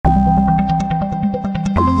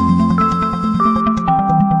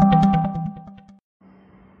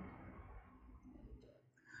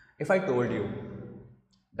If I told you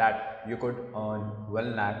that you could earn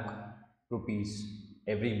 1 lakh rupees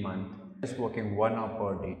every month just working 1 hour per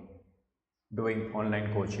day doing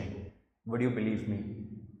online coaching, would you believe me?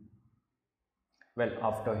 Well,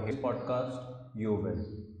 after his podcast, you will.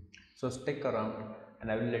 So stick around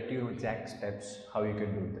and I will let you know exact steps how you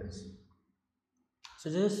can do this.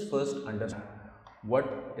 So just first understand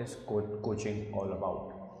what is coaching all about.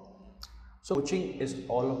 So coaching is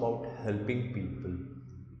all about helping people.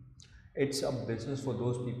 It's a business for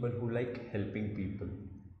those people who like helping people,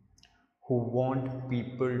 who want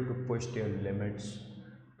people to push their limits,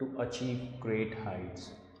 to achieve great heights,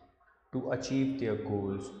 to achieve their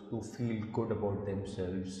goals, to feel good about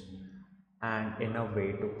themselves, and in a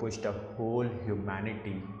way to push the whole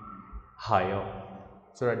humanity higher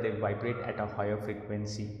so that they vibrate at a higher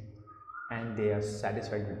frequency and they are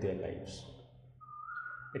satisfied with their lives.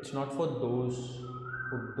 It's not for those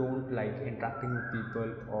who don't like interacting with people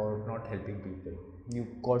or not helping people. You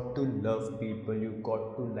got to love people, you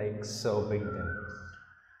got to like serving them.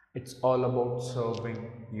 It's all about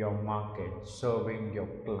serving your market, serving your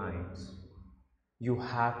clients. You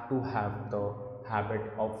have to have the habit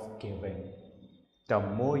of giving. The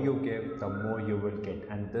more you give, the more you will get,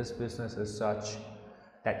 and this business is such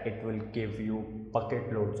that it will give you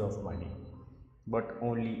bucket loads of money, but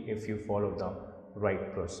only if you follow the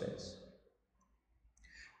right process.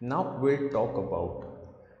 Now we'll talk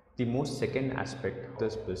about the most second aspect of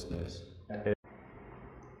this business, that is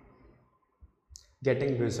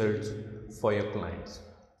getting results for your clients.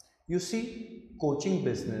 You see, coaching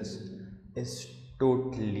business is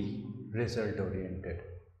totally result oriented.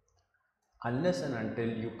 Unless and until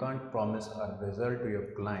you can't promise a result to your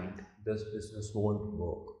client, this business won't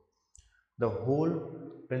work. The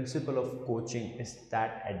whole principle of coaching is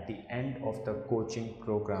that at the end of the coaching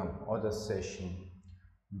program or the session,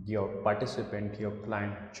 your participant, your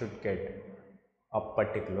client should get a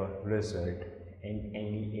particular result in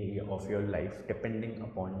any area of your life depending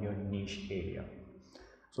upon your niche area.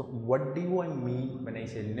 So, what do I mean when I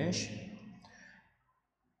say niche?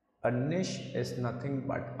 A niche is nothing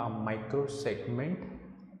but a micro segment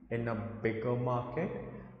in a bigger market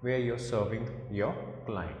where you're serving your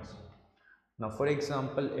clients. Now, for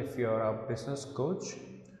example, if you're a business coach,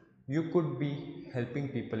 you could be helping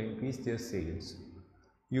people increase their sales.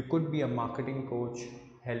 You could be a marketing coach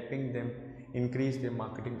helping them increase their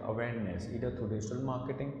marketing awareness either through digital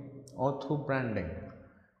marketing or through branding.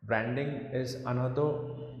 Branding is another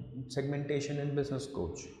segmentation in business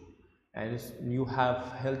coach, and you have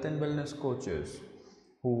health and wellness coaches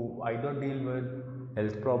who either deal with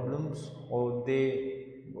health problems or they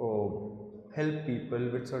help people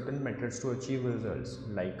with certain methods to achieve results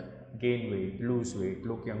like gain weight, lose weight,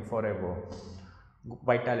 look young forever,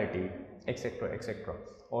 vitality, etc, etc,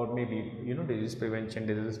 or maybe disease prevention,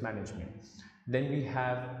 disease management. Then we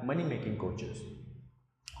have money making coaches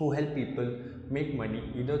who help people make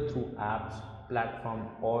money either through apps, platform,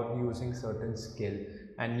 or using certain skill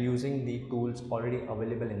and using the tools already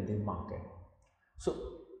available in the market. So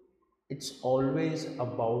it's always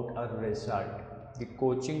about a result. The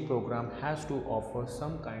coaching program has to offer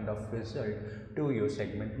some kind of result to your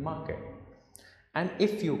segment market, and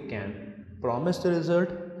if you can promise the result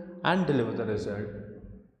and deliver the result,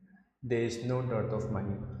 there is no dearth of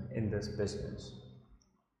money in this business.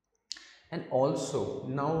 And also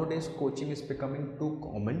nowadays coaching is becoming too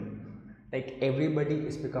common, like everybody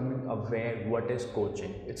is becoming aware what is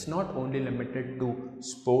coaching. It's not only limited to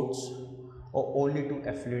sports or only to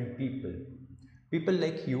affluent people. People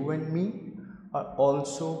like you and me are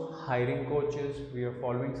also hiring coaches. We are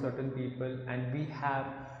following certain people and we have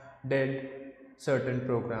did certain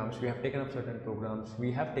programs, we have taken up certain programs,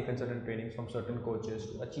 we have taken certain trainings from certain coaches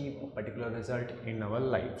to achieve a particular result in our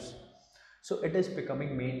lives. So it is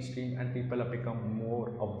becoming mainstream and people have become more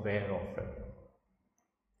aware of it.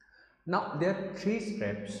 Now there are three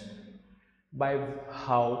steps by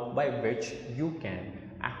by which you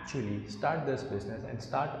can actually start this business and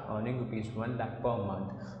start earning rupees 1 lakh per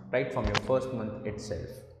month right from your first month itself.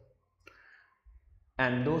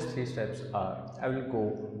 And those three steps are, I will go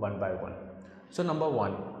one by one. So number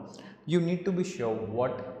one, you need to be sure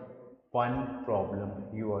what one problem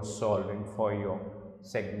you are solving for your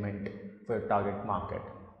segment, for your target market.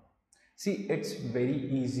 See, it's very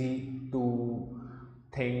easy to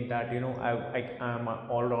think that I am an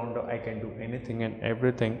all-rounder, I can do anything and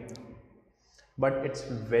everything, but it's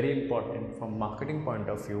very important from marketing point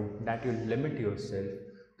of view that you limit yourself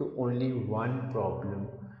to only one problem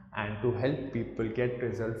and to help people get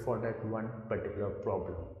result for that one particular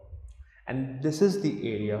problem. And this is the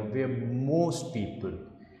area where most people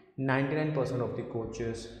 99% of the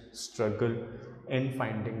coaches struggle in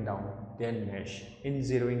finding down their niche, in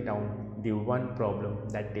zeroing down the one problem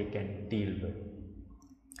that they can deal with.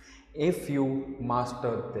 If you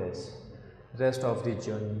master this, rest of the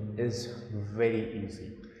journey is very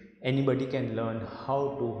easy. Anybody can learn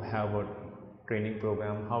how to have a training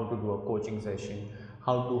program, how to do a coaching session,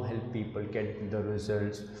 how to help people get the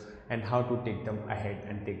results, and how to take them ahead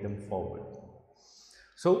and take them forward.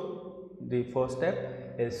 So the first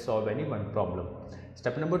step is solve any one problem.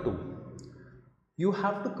 Step number 2, you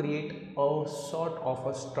have to create a sort of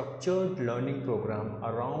a structured learning program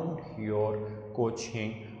around your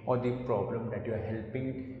coaching or the problem that you are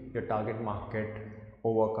helping your target market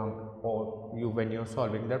overcome, or you when you're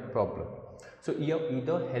solving that problem. So you're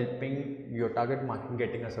either helping your target market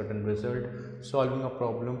getting a certain result, solving a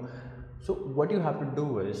problem. So what you have to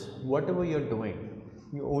do is, whatever you're doing,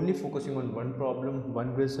 you're only focusing on one problem,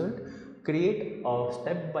 one result. Create a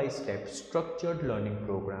step-by-step structured learning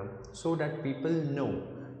program so that people know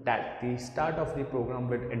that the start of the program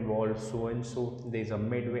will involve so and so, there's a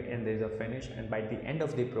midway and there's a finish, and by the end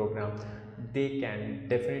of the program they can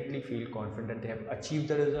definitely feel confident they have achieved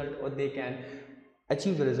the result, or they can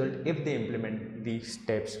achieve the result if they implement the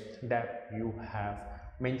steps that you have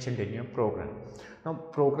mentioned in your program. Now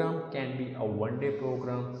program can be a 1-day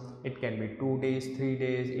program, it can be 2 days, 3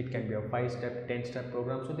 days, it can be a 5-step, 10-step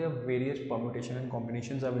program. So there are various permutation and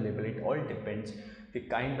combinations available. It all depends the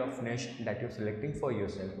kind of niche that you're selecting for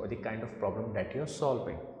yourself or the kind of problem that you're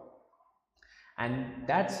solving, and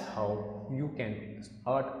that's how you can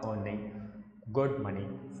start earning good money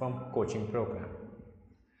from coaching program.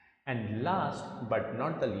 And last but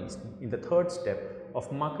not the least, in the third step of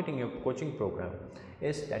marketing your coaching program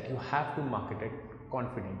is that you have to market it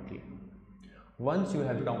confidently. Once you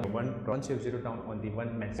have zeroed down on the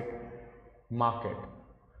one message market,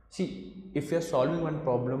 see, if you're solving one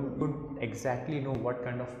problem, you would exactly know what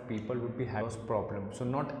kind of people would be having those problems. So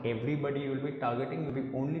not everybody you will be targeting, you'll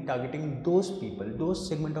be only targeting those people, those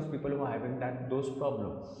segment of people who are having those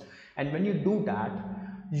problems. And when you do that,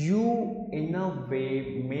 you in a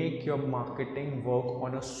way make your marketing work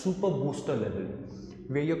on a super booster level,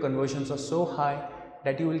 where your conversions are so high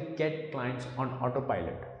that you will get clients on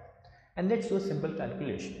autopilot. And let's do a simple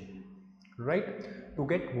calculation, right? To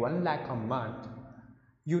get 1 lakh a month,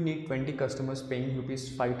 you need 20 customers paying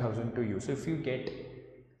rupees 5,000 to you. So if you get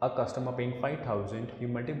a customer paying 5,000, you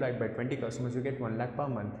multiply it by 20 customers, you get 1 lakh per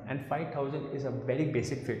month. And 5,000 is a very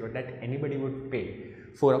basic figure that anybody would pay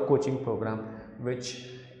for a coaching program, which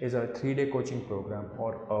is a 3-day coaching program,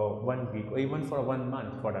 or a 1 week, or even for a 1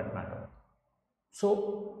 month for that matter.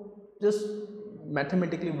 So just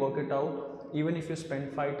mathematically work it out. Even if you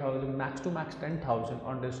spend 5,000, max to max 10,000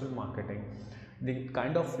 on digital marketing, the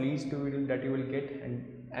kind of leads that you will get,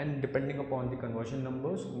 and depending upon the conversion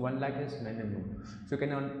numbers, 1 lakh is minimum. So you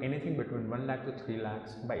can earn anything between 1 lakh to 3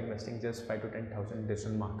 lakhs by investing just 5 to 10,000 in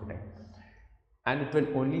digital marketing. And it will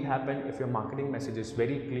only happen if your marketing message is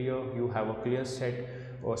very clear, you have a clear set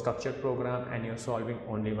or structured program, and you're solving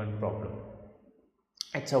only one problem.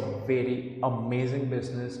 It's a very amazing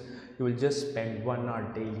business. You will just spend 1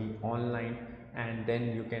 hour daily online, and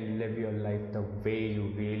then you can live your life the way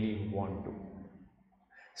you really want to.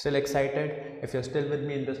 Still excited? If you're still with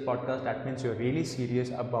me in this podcast, that means you're really serious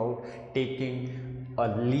about taking a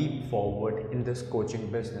leap forward in this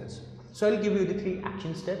coaching business. So I'll give you the 3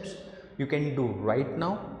 action steps you can do right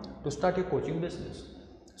now to start your coaching business.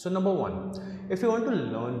 So number 1, if you want to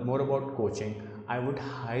learn more about coaching, I would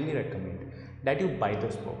highly recommend that you buy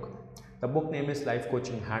this book. The book name is Life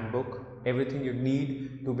Coaching Handbook, Everything You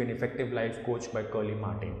Need to Be an Effective Life Coach by Curly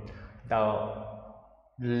Martin. The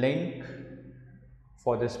link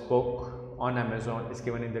for this book on Amazon is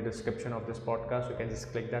given in the description of this podcast. You can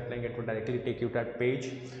just click that link, it will directly take you to that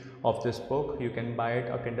page of this book. You can buy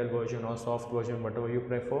it, a Kindle version or soft version, whatever you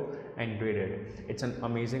prefer, and read it. It's an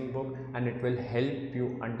amazing book, and it will help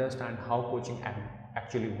you understand how coaching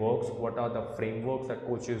actually works, what are the frameworks that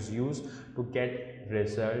coaches use to get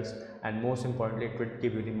results, and most importantly, it will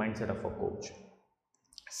give you the mindset of a coach.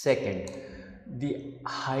 Second, the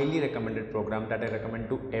highly recommended program that I recommend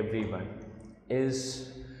to everyone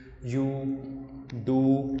is you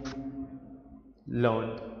do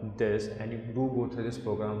learn this, and you do go through this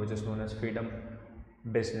program, which is known as Freedom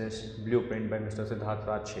Business Blueprint by Mr. Siddharth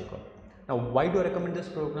Rajshekar. Now, why do I recommend this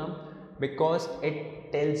program? Because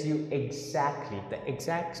it tells you exactly the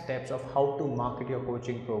exact steps of how to market your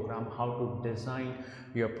coaching program, how to design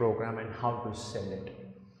your program, and how to sell it.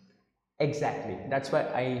 Exactly, that's why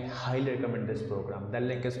I highly recommend this program. The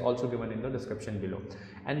link is also given in the description below.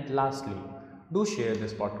 And lastly, do share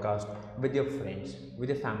this podcast with your friends, with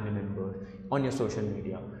your family members, on your social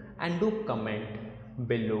media, and do comment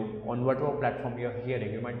below on whatever platform you're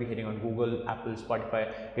hearing. You might be hearing on Google, Apple, Spotify,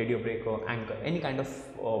 Radio Breaker, Anchor, any kind of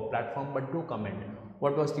platform, but do comment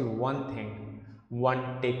what was the one thing, one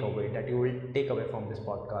takeaway that you will take away from this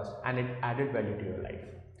podcast and it added value to your life.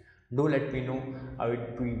 Do let me know. I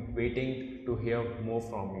would be waiting to hear more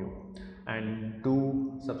from you, and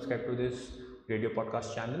do subscribe to this radio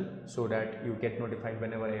podcast channel so that you get notified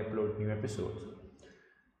whenever I upload new episodes.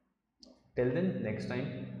 Till then, next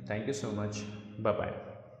time, thank you so much. Bye bye.